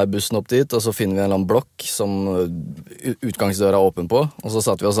 Tar bussen opp dit, og så finner vi en eller annen blokk som utgangsdøra er åpen på. Og så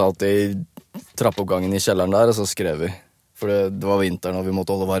satt vi oss alltid i trappeoppgangen i kjelleren der, og så skrev vi. For det var vinteren, og vi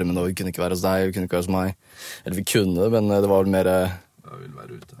måtte holde varmen, og vi kunne ikke være hos deg, vi kunne ikke være hos meg. Eller vi kunne, men det var mer... Jeg vil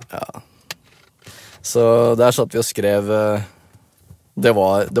være ute. Ja. Så der satt vi og skrev... Det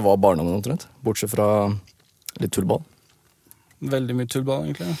var barndommen omtrent, bortsett fra litt tullball. Veldig mye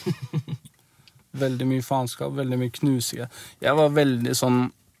tullball, egentlig. Veldig mye faenskap, veldig mye knusing. Jeg var veldig sånn...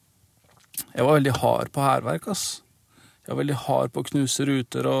 Jeg var veldig hard på hærverk, ass. Jeg var veldig hard på å knuse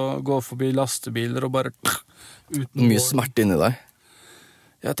ruter og gå forbi lastebiler og bare... Mye smerte inni deg.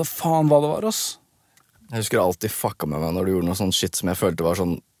 Jeg vet da faen hva det var, ass. Jeg husker alltid fucka med meg når du gjorde noe sånn shit som jeg følte var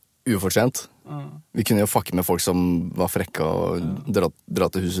sånn ufortjent. Vi kunne jo fucke med folk som var frekke og dra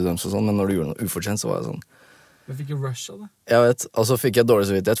til huset deres og sånn, men når du gjorde noe ufortjent, så var jeg sånn... Jeg fikk jo rush av det. Jeg vet, og så fikk jeg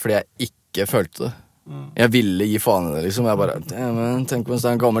dårlig samvittighet fordi jeg ikke følte det. Jeg ville gi faen i det, liksom. Jeg bare, tenk hvis det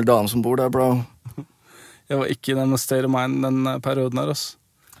er en gammel dame som bor der, bro. Jeg var ikke i den state of mind den perioden her, ass.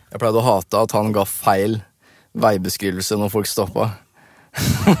 Jeg pleide å hate at han ga feil veibeskrivelse når folk stoppet.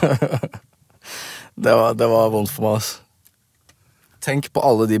 det var vondt for meg, ass. Tenk på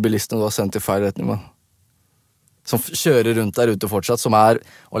alle de bilistene du har sendt i feil retning, man. Som kjører rundt der ute fortsatt, som er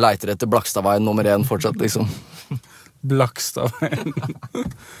og leiter etter Blakstadveien nummer 1 fortsatt, liksom. Blakstadveien.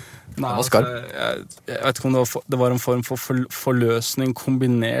 Nei, var skarp. Jeg vet ikke om det var en form for forløsning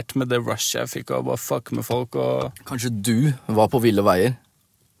kombinert med det rush jeg fikk av å bare fuck med folk og... Kanskje du var på ville veier,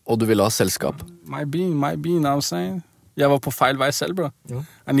 og du ville ha selskap. Might be, know what I'm saying? Jeg var på feil vei selv, bro. Ja.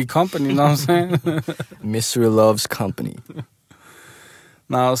 I need company, know what I'm saying? Misery loves company.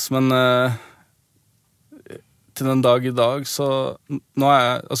 Nei, altså, men... til den dag i dag, så... Nå er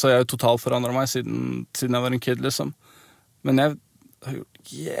jeg... Altså, jeg har jo totalt forandret meg siden jeg var en kid, liksom. Men jeg har gjort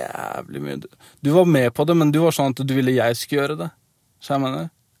jævlig mye. Du var med på det, men du var sånn at du ville jeg skulle gjøre det. Så jeg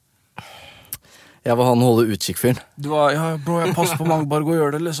mener. Jeg var han holde utkikk-fyren. Du var, ja, bro, jeg passer på mange, bare gå og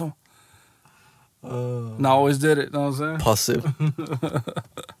gjør det, liksom. Now is it, know what I'm saying? Passiv.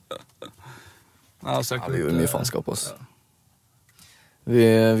 Nei, altså, Ja, vi gjorde mye faenskap, ass. Vi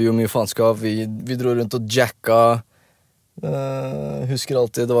gjorde mye faenskap. Vi dro rundt og jacka. Husker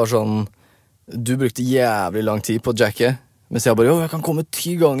alltid, det var sånn... Du brukte jævlig lang tid på å jacke. Mens jeg bare, jeg kan komme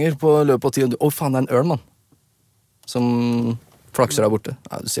 10 ganger på løpet av 10. Faen, det er en ørn, mann. Som flakser der borte.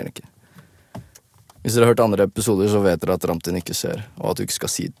 Nei, du ser den ikke. Hvis dere har hørt andre episoder, så vet dere at Ramtin ikke ser, og at du ikke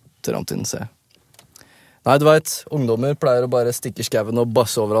skal si til Ramtin se. Nei, du vet, ungdommer pleier å bare stikke i skaven og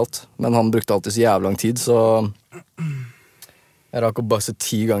basse overalt. Men han brukte alltid så jævlig lang tid, så... Jeg rakk å basse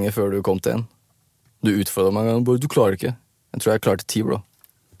 10 ganger før du kom til en. Du utfordret meg en gang, du klarer ikke. Jeg tror jeg klarte 10, bro.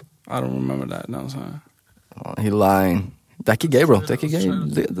 I don't remember that, no, so... He lying. Det er ikke gay, bro. Det er ikke gay.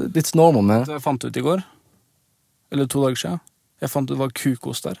 It's normal, man. Jeg fant ut i går. Eller 2 dager siden. Jeg fant ut det var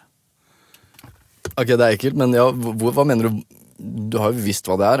kukost der. Ok, det er ekkelt, men ja, hva mener du? Du har jo visst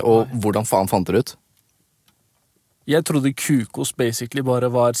hva det er, og hvordan faen fant du det ut? Jeg trodde kukost basically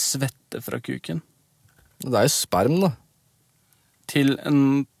bare var svette fra kuken. Det er jo sperm, da. Til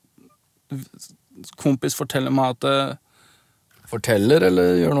en kompis forteller meg at... Forteller,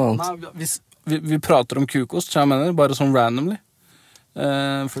 eller gjør noe annet? Nei, hvis vi prater om kukost, så jeg mener, bare sånn randomly.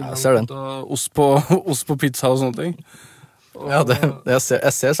 Jeg ser den. Ost på pizza og sånne ting. Og, Ja,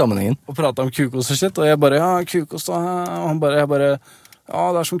 jeg ser sammenhengen. Og pratet om kukost og shit, og jeg bare, ja, kukost, og han bare, jeg bare, ja,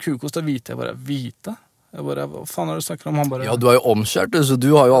 det er som kukost, det er hvite. Jeg bare, hvite? Jeg bare, hva faen har du snakker om? Han bare, Ja, du er jo omskjært, så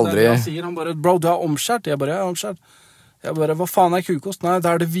du har jo aldri... Han sier, han bare, bro, du er omskjært. Jeg bare, jeg er omskjært. Jeg bare, hva faen er kukost? Nei, det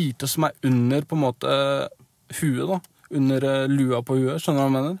er det hvite som er under, på en måte, huet da. Under lua på huet, skjønner du hva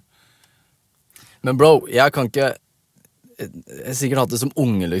jeg mener? Men bro, jeg kan ikke... Jeg har sikkert hatt det som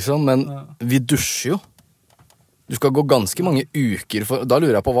unge, liksom, men vi dusjer jo. Du skal gå ganske mange uker for... Da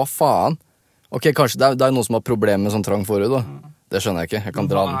lurer jeg på, hva faen? Ok, kanskje det er noen som har problemer med sånn trang forhud da. Det skjønner jeg ikke. Jeg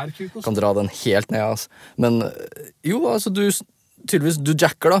kan dra den helt ned, altså. Men jo, altså tydeligvis, du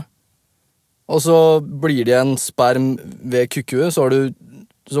jacker da. Og så blir det en sperm ved kukkuet,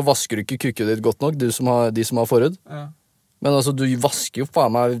 så vasker du ikke kukkuet ditt godt nok, de som har forhud. Ja. Men altså, du vasker jo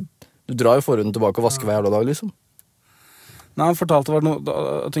faen meg... Du drar jo forhuden tilbake og vasker hver jævla dag, liksom. Nei, han fortalte det var noe...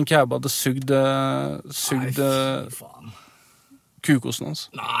 Jeg tenker jeg bare hadde sugd faen. kukosen hans.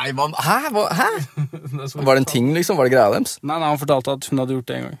 Nei, hæ? Var det en ting, liksom? Var det greia deres? Nei, han fortalte at hun hadde gjort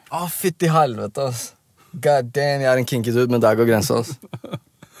det en gang. Fytt i helvete, ass. God damn, jeg er en kinky dude, men der går grensa, ass.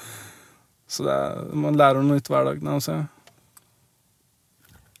 Så man lærer noe nytt hver dag.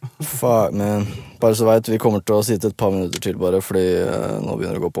 Fuck, man. Bare så vet, vi kommer til å sitte et par minutter til bare, fordi nå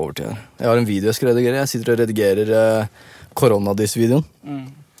begynner det å gå på overtid her. Jeg har en video jeg skal redigere. Jeg sitter og redigerer koronadiss-videoen.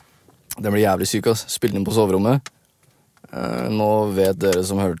 Den blir jævlig syk, ass. Spiller den på soverommet. Nå vet dere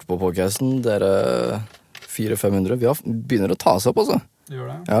som hørte på podcasten, dere 400-500, vi begynner å ta seg opp, altså. Du gjør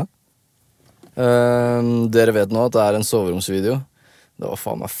det? Ja. Dere vet nå at det er en soveromsvideo. Det var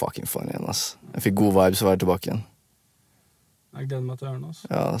faen meg fucking funny igjen, ass. Jeg fikk gode vibes å være tilbake igjen. Jeg gleder meg til å høre noe, ass.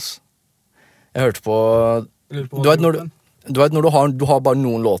 Ja, ass. Jeg hørte på... Du vet når du har bare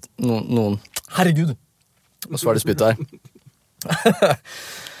noen låt... Noen... Herregud! Og så var det spytt her.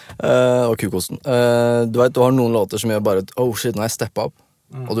 Og kukosten. Du vet, du har noen låter som gjør bare oh shit, nå har jeg steppet opp.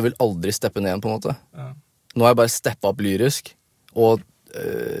 Og du vil aldri steppe ned, på en måte. Nå har jeg bare steppet opp lyrisk og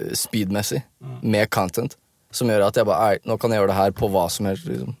speedmessig med content, som gjør at jeg bare nå kan jeg gjøre det her på hva som helst,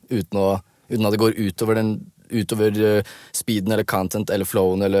 liksom, uten at det går utover speeden eller content eller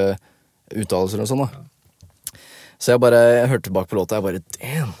flowen eller uttalelser og sånn da. Så jeg hørte tilbake på låta, jeg bare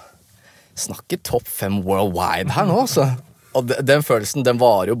damn, snakker top 5 worldwide her nå, altså. Og den følelsen, den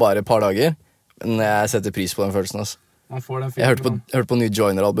varer jo bare et par dager, men jeg setter pris på den følelsen, altså. Man får den jeg hørte på nye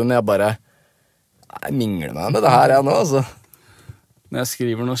Joiner-album, men jeg bare jeg mingler meg med det her jeg nå, altså. Når jeg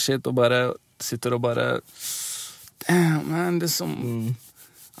skriver noe shit og bare sitter og bare damn, man, det som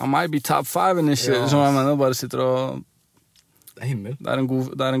I might be top 5 and shit, som jeg mener, bare sitter og det er himmel. Det er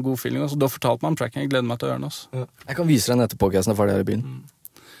en god feeling, altså. Du har fortalt meg om tracken, jeg gleder meg til å gjøre den, altså. Jeg kan vise deg den etter podcasten er ferdig her i bilen.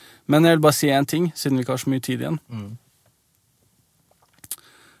 Men jeg vil bare si en ting, siden vi ikke har så mye tid igjen.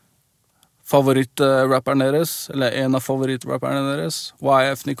 Favoritt-rapperen deres, eller en av favoritt-rapperne deres,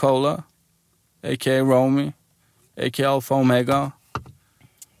 YF Nicola, a.k.a. Romy, a.k.a. Alpha Omega,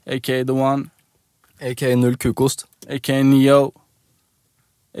 a.k.a. The One, a.k.a. Null Kukost, a.k.a. Neo,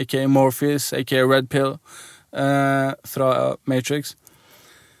 a.k.a. Morpheus, a.k.a. Red Pill, fra Matrix,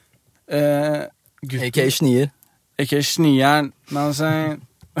 a.k.a. Snier, a.k.a. Snieren,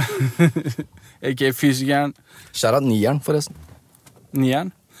 a.k.a. Fysikeren. Kjære Nieren, forresten.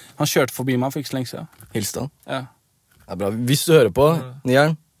 Nieren? Han kjørte forbi meg for ikke så lenge siden. Hilste han. Ja. Det er bra. Hvis du hører på,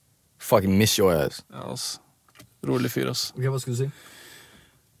 Nieren, fucking miss your ass. Ja, ass. Rolig fyr, ass. Ok, hva skulle du si?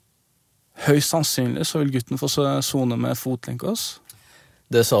 Høyst sannsynlig så vil gutten få sone med fotlenke, ass.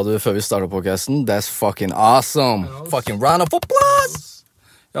 Det sa du før vi startet podcasten. That's fucking awesome. Ja, fucking round of applause!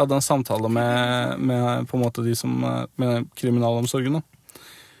 Jeg hadde en samtale med på en måte de som med kriminalomsorgen da.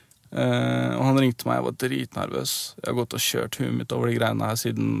 Og han ringte meg, jeg var dritnervøs. Jeg har gått og kjørt huet mitt over de greiene her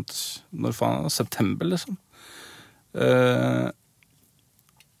siden når faen, september liksom.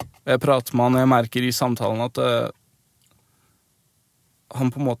 Jeg prater med han, og jeg merker i samtalen at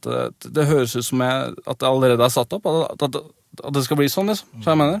han på en måte, det høres ut som at det allerede er satt opp, at det skal bli sånn liksom, så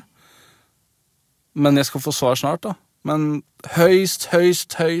jeg mener. Men jeg skal få svar snart da. Men høyst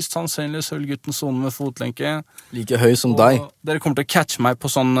sannsynlig så vil gutten sone med fotlenke. Like høy som deg. Dere kommer til å catche meg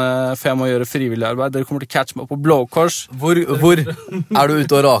på sånn, for jeg må gjøre frivillig arbeid. Dere kommer til å catche meg på Blå Kors. Hvor? Er du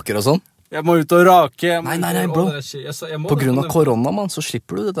ute og raker og sånn? Jeg må ut og rake. Nei, bro. På grunn av korona, man, så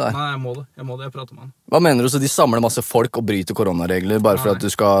slipper du det der. Nei, jeg må det, jeg prater med han. Hva mener du, så de samler masse folk og bryter koronaregler bare for at du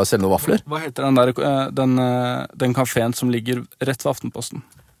skal selge noen vafler? Hva heter den kaféen som ligger rett ved Aftenposten?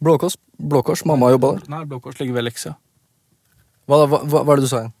 Blå Kors, mamma jobber der. Nei, Blå Kors ligger ved Leksia. Hva er det du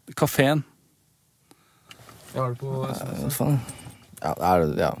sa igjen? Kaféen. Jeg har det på faen. Ja,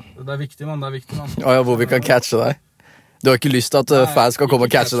 det er viktig, mann, ja, hvor vi kan catche deg. Du har ikke lyst til at fans skal komme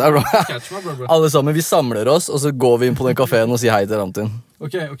og catche deg, bro. Catch meg, bro. Alle sammen, vi samler oss, og så går vi inn på den kaféen og sier hei til Ramtin.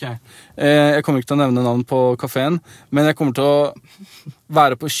 Ok. Jeg kommer ikke til å nevne navn på kaféen, men jeg kommer til å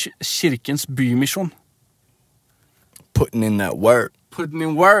være på Kirkens bymisjon. Putting in that work. Putting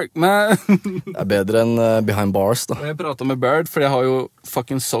in work, man. Det er bedre enn behind bars, da. Og jeg pratet med Bird, for jeg har jo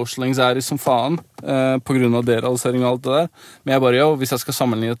fucking social anxiety som faen, på grunn av derealisering og alt det der. Men jeg bare, hvis jeg skal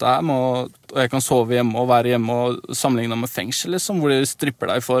sammenligne dette her, og jeg kan sove hjemme og være hjemme og sammenligne med fengsel, liksom, hvor de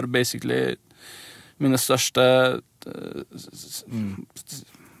stripper deg for basically mine største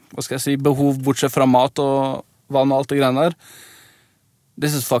hva skal jeg si, behov bortsett fra mat og vann og alt det greiene der.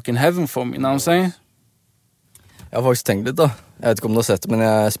 This is fucking heaven for me, you know what I'm saying? Jeg har faktisk tenkt litt da. Jeg vet ikke om du har sett det, men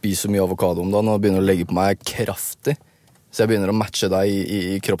jeg spiser mye avokado om dagen og begynner å legge på meg kraftig. Så jeg begynner å matche deg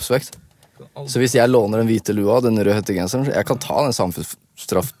i kroppsvekt. Så hvis jeg låner den hvite lua og den røde hettegenseren, jeg kan ta den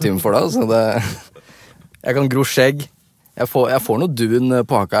samfunnsstrafftimen for deg. Så det, jeg kan gro skjegg. Jeg får noe dun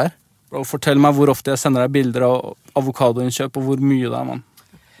på haka her. Bro, fortell meg hvor ofte jeg sender deg bilder av avokadoinnkjøp, og hvor mye det er, man.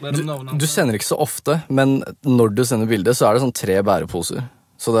 Du sender ikke så ofte, men når du sender bilder, så er det sånn 3 bæreposer.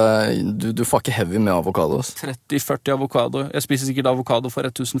 Så du får ikke heavy med avokado. 30-40 avokado. Jeg spiser sikkert avokado for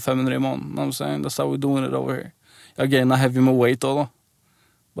 1500 i måneden. I'm saying, that's how we're doing it over here. Jeg har gaina heavy med weight også, da.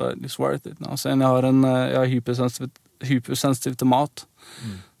 But it's worth it. Jeg har hypersensitiv til mat.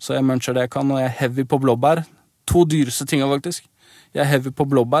 Så jeg muncher det jeg kan, og jeg er heavy på blåbær. 2 dyreste tinga, faktisk. Jeg er heavy på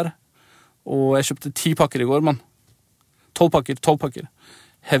blåbær. Og jeg kjøpte 10 pakker i går, mann. 12 pakker.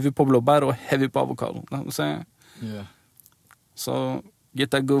 Heavy på blåbær og heavy på avokado. Yeah. So, get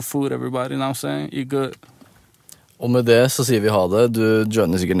that good food, everybody. Now saying, eat good. Og med det så sier vi ha det. Du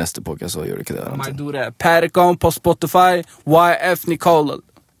joiner sikkert neste podcast, så gjør du ikke det. My dude, Pericon på Spotify, YF Nicola.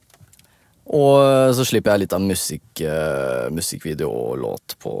 Og så slipper jeg litt av musikkvideo og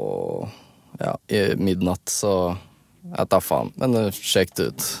låt på i midnatt, så jeg tar faen. Men sjekk det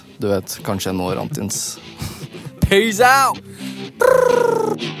ut. Du vet, kanskje jeg når Antins. Peace out!